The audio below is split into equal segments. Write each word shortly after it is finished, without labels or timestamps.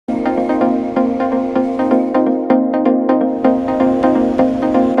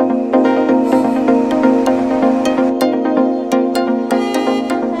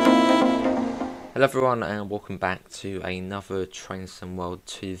Hello everyone and welcome back to another Train Sim World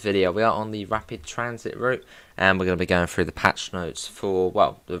 2 video. We are on the Rapid Transit route and we're going to be going through the patch notes for,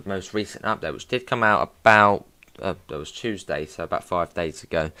 well, the most recent update, which did come out about, that was Tuesday, so about 5 days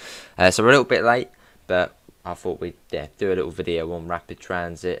ago. So we're a little bit late, but I thought we'd do a little video on Rapid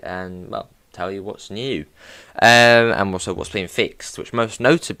Transit and, well, tell you what's new. And also what's been fixed, which most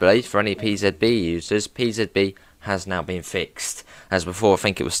notably for any PZB users, PZB has now been fixed. As before, I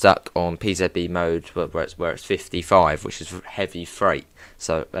think it was stuck on PZB mode where it's 55, which is heavy freight,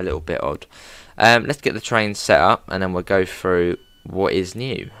 so a little bit odd. Let's get the train set up and then we'll go through what is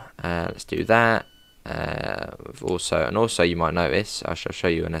new. Let's do that. Also you might notice, I shall show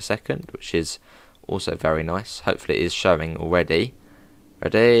you in a second, which is also very nice. Hopefully it is showing already.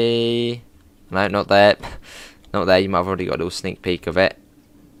 Ready? No, not there. Not there. You might have already got a little sneak peek of it.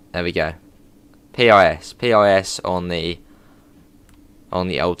 There we go. PIS on the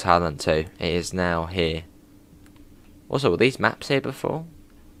old Talent 2. It is now here. Also, were these maps here before?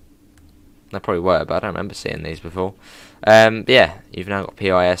 They probably were, but I don't remember seeing these before. But yeah, you've now got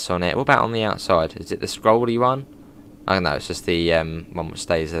PIS on it. What about on the outside? Is it the scrolly one? I don't know, it's just the one which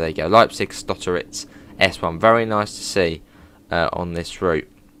stays there. There you go. Leipzig Stotteritz S1. Very nice to see on this route.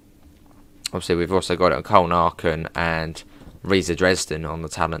 Obviously, we've also got it on Kolnarken and Riesa Dresden on the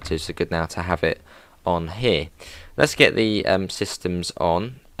Talent 2, so good now to have it on here. Let's get the systems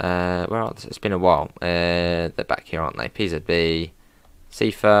on. Where are they? It's been a while. They're back here, aren't they? PZB,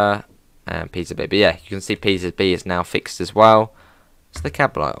 CIFA, and PZB. But yeah, you can see PZB is now fixed as well. Is the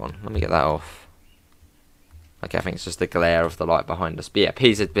cab light on? Let me get that off. Okay, I think it's just the glare of the light behind us. But yeah,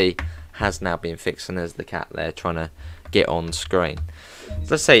 PZB has now been fixed, and there's the cat there trying to get on screen.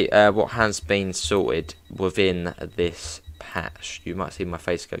 So let's see what has been sorted within this patch. You might see my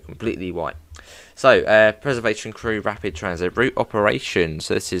face go completely white. So, Preservation Crew Rapid Transit Route Operations.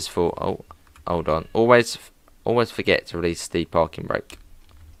 So this is for, oh, hold on. Always forget to release the parking brake.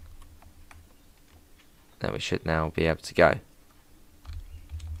 Now we should now be able to go.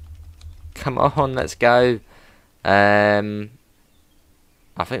 Come on, let's go. I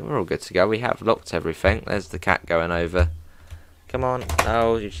think we're all good to go. We have locked everything. There's the cat going over. Come on.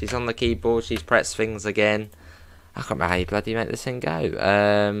 Oh, she's on the keyboard. She's pressed things again. I can't remember how you bloody make this thing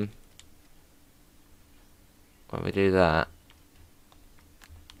go. When we do that,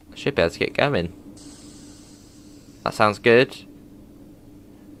 I should be able to get going. That sounds good.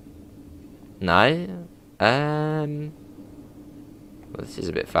 No. Well, this is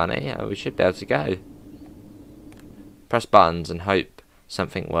a bit funny. We should be able to go. Press buttons and hope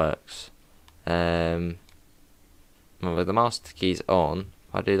something works. Well, with the master keys on,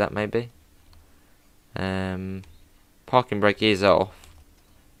 if I do that maybe. Parking brake is off,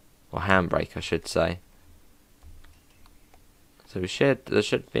 or handbrake I should say. So there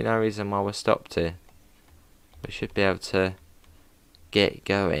should be no reason why we're stopped here. We should be able to get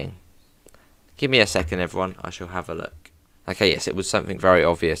going. Give me a second, everyone. I shall have a look. Okay, yes, it was something very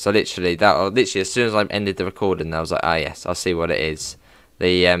obvious. So literally, as soon as I ended the recording, I was like, ah, yes, I see what it is.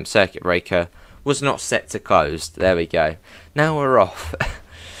 The circuit breaker was not set to closed. There we go. Now we're off.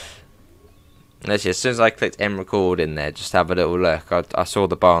 As soon as I clicked end record in there, just have a little look. I saw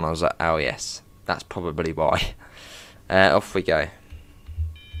the bar and I was like, oh yes, that's probably why. Off we go.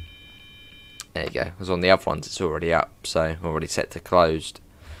 There you go. Because on the other ones it's already up, so already set to closed.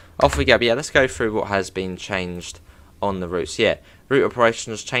 Off we go. But yeah, let's go through what has been changed on the routes. Yeah, route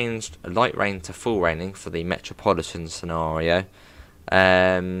operations changed light rain to full raining for the metropolitan scenario.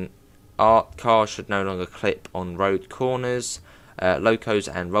 Art cars should no longer clip on road corners. Locos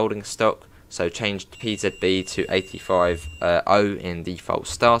and rolling stock. So changed PZB to 85.0 in default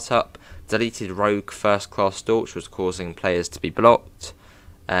startup. Deleted rogue first class door, which was causing players to be blocked.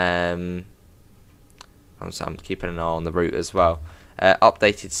 I'm keeping an eye on the route as well.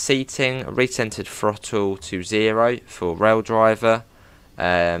 Updated seating, recentered throttle to 0 for rail driver.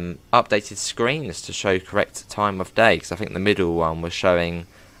 Updated screens to show correct time of day, because I think the middle one was showing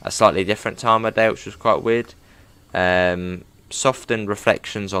a slightly different time of day, which was quite weird. Softened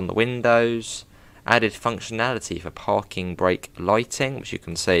reflections on the windows. Added functionality for parking brake lighting, which you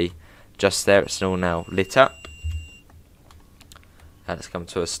can see just there. It's all now lit up. Let's come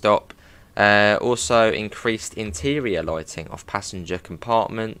to a stop. Also increased interior lighting of passenger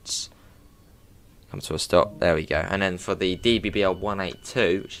compartments. Come to a stop. There we go. And then for the DBBL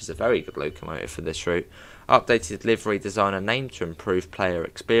 182, which is a very good locomotive for this route, updated livery designer name to improve player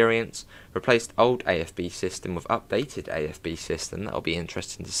experience. Replaced old AFB system with updated AFB system. That'll be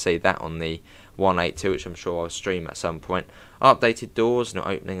interesting to see that on the 182, which I'm sure I'll stream at some point. Updated doors, not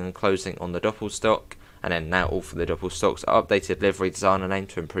opening and closing on the Doppelstock. And then now all for the double stocks. Updated livery design and name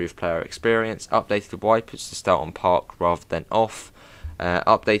to improve player experience. Updated wipers to start on park rather than off.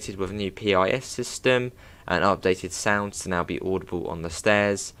 Updated with a new PIS system. And updated sounds to now be audible on the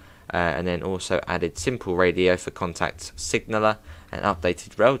stairs. And then also added simple radio for contact signaller. And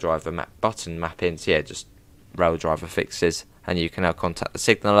updated rail driver button mappings. Yeah, just rail driver fixes. And you can now contact the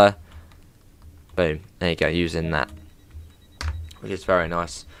signaller. Boom. There you go, using that. Which is very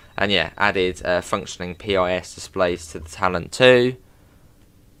nice. And yeah, added functioning PIS displays to the Talent 2.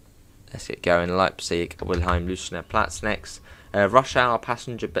 Let's get going. Leipzig, Wilhelm Leuschner Platz next. Rush hour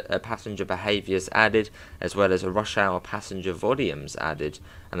passenger behaviours added, as well as a rush hour passenger volumes added.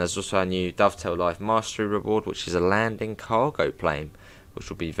 And there's also a new Dovetail Live Mastery reward, which is a landing cargo plane, which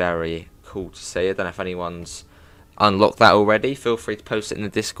will be very cool to see. I don't know if anyone's unlocked that already. Feel free to post it in the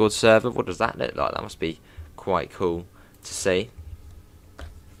Discord server. What does that look like? That must be quite cool to see.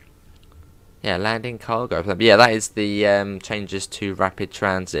 Yeah, landing cargo. But yeah, that is the changes to Rapid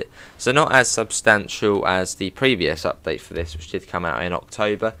Transit. So not as substantial as the previous update for this, which did come out in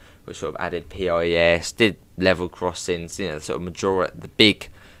October, which sort of added PIS, did level crossings, you know, sort of majority, the big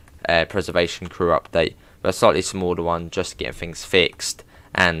preservation crew update, but a slightly smaller one, just getting things fixed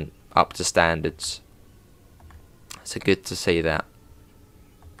and up to standards. So good to see that.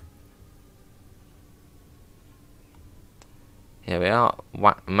 Here we are,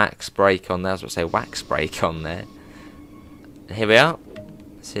 max brake on there. I was going to say wax brake on there. Here we are.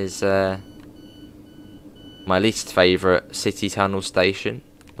 This is my least favourite city tunnel station.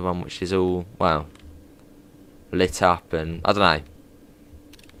 The one which is all, well, lit up and, I don't know.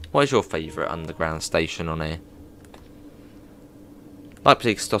 What is your favourite underground station on here?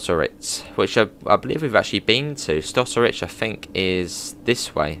 Leipzig Stotteritz, which I believe we've actually been to. Stotteritz, I think, is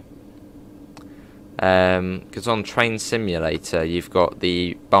this way. Because on Train Simulator you've got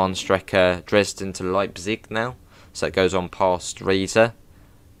the Bahnstrecke Dresden to Leipzig now, so it goes on past Riesa.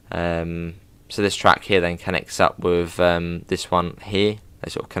 So this track here then connects up with this one here.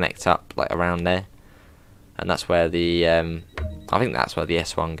 They sort of connect up like around there, and that's where the I think that's where the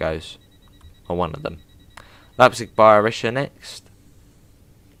S1 goes, or one of them. Leipzig Bayerische next.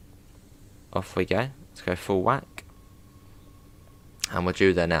 Off we go. Let's go full whack, and we're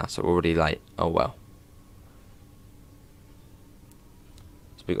due there now, so we're already late. Oh well.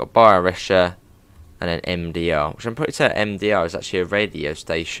 So we've got Bayerische and then MDR, which I'm pretty sure MDR is actually a radio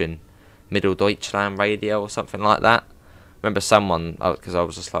station, Mitteldeutschland Radio or something like that. Remember someone, because I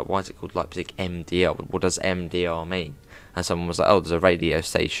was just like, why is it called Leipzig MDR? What does MDR mean? And someone was like, oh, there's a radio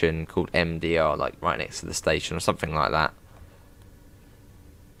station called MDR, like right next to the station or something like that.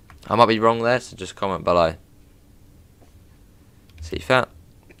 I might be wrong there, so just comment below. See that?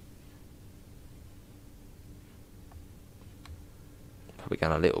 Probably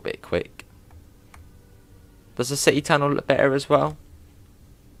going a little bit quick. Does the city tunnel look better as well?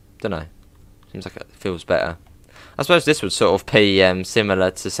 Don't know. Seems like it feels better. I suppose this would sort of be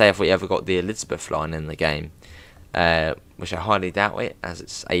similar to, say, if we ever got the Elizabeth line in the game, which I highly doubt it, as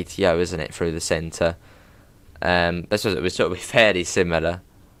it's ATO, isn't it, through the centre. This would sort of be fairly similar.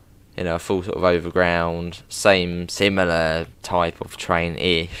 You know, a full sort of overground, similar type of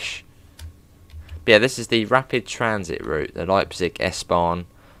train-ish. But yeah, this is the rapid transit route, the Leipzig S-Bahn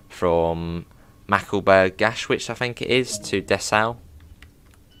from Mackelberg Gaschwitz, I think it is, to Dessau.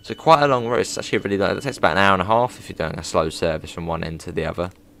 So quite a long route. It's actually really long. It takes about an hour and a half if you're doing a slow service from one end to the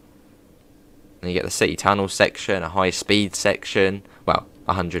other. And you get the city tunnel section, a high-speed section, well,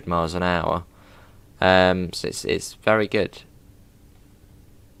 100 miles an hour. So it's very good.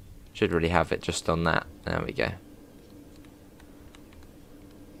 Should really have it just on that. There we go.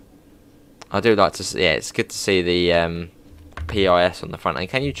 I do like to see, yeah, it's good to see the PIS on the front. And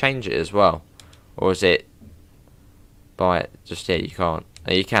can you change it as well? Or is it by it? Just, yeah, you can't.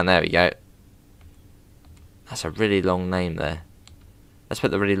 Oh, you can, there we go. That's a really long name there. Let's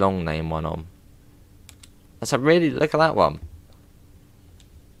put the really long name one on. That's a really, look at that one.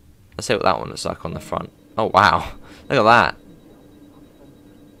 Let's see what that one looks like on the front. Oh, wow. Look at that.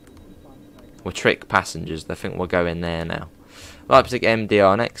 We'll trick passengers. They think we'll go in there now. Leipzig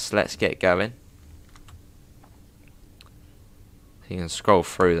MDR next. Let's get going. So you can scroll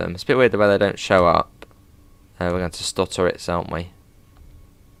through them. It's a bit weird the way they don't show up. We're going to Stotteritz, aren't we?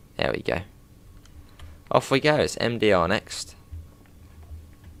 There we go. Off we go. It's MDR next.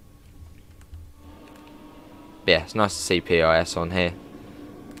 But yeah, it's nice to see PIS on here.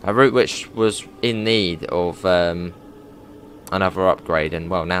 A route which was in need of another upgrade, and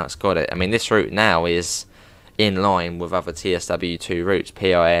well, now it's got it. I mean, this route now is in line with other TSW2 routes,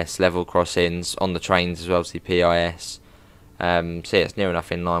 PIS, level crossings, on the trains as well, see PIS. So yeah, it's near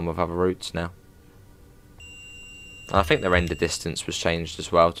enough in line with other routes now. And I think the render distance was changed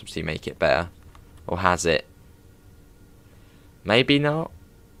as well to obviously make it better. Or has it? Maybe not.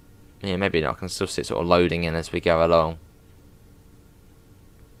 Yeah, maybe not. I can still see it sort of loading in as we go along.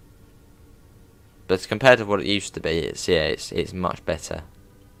 But compared to what it used to be, it's much better.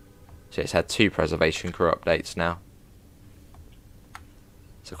 So it's had 2 Preservation Crew updates now.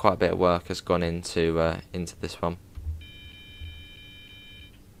 So quite a bit of work has gone into this one.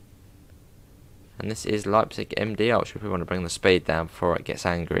 And this is Leipzig MD Ultra. We want to bring the speed down before it gets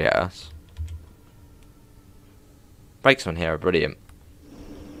angry at us. Brakes on here are brilliant.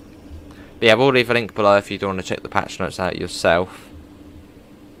 But yeah, we'll leave a link below if you do want to check the patch notes out yourself.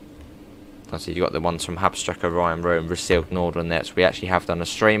 Obviously you've got the ones from Habstracker, Ryan Rowe and Resealed Northern there, which we actually have done a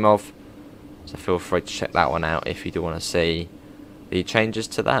stream of. So feel free to check that one out if you do want to see the changes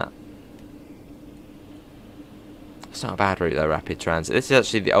to that. It's not a bad route though, Rapid Transit. This is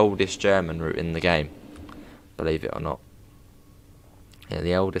actually the oldest German route in the game, believe it or not. Yeah,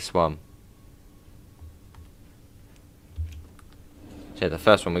 the oldest one. So yeah, the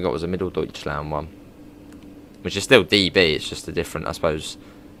first one we got was a Mitteldeutschland one, which is still DB, it's just a different, I suppose,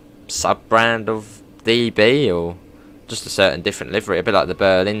 sub-brand of DB, or just a certain different livery. A bit like the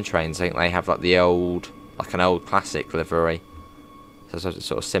Berlin trains, I think they have like the old, like an old classic livery. So it's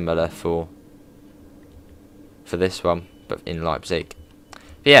sort of similar for this one, but in Leipzig. But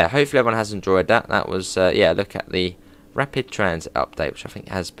yeah, hopefully everyone has enjoyed that. That was, yeah, look at the Rapid Transit update, which I think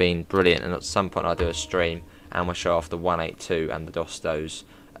has been brilliant. And at some point I'll do a stream and we'll show off the 182 and the Dostos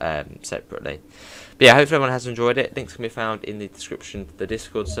separately. But yeah, hopefully everyone has enjoyed it. Links can be found in the description to the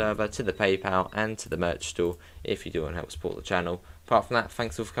Discord server, to the PayPal and to the merch store if you do want to help support the channel. Apart from that,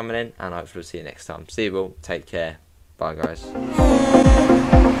 thanks all for coming in, and hopefully we'll see you next time. See you all, take care, bye guys.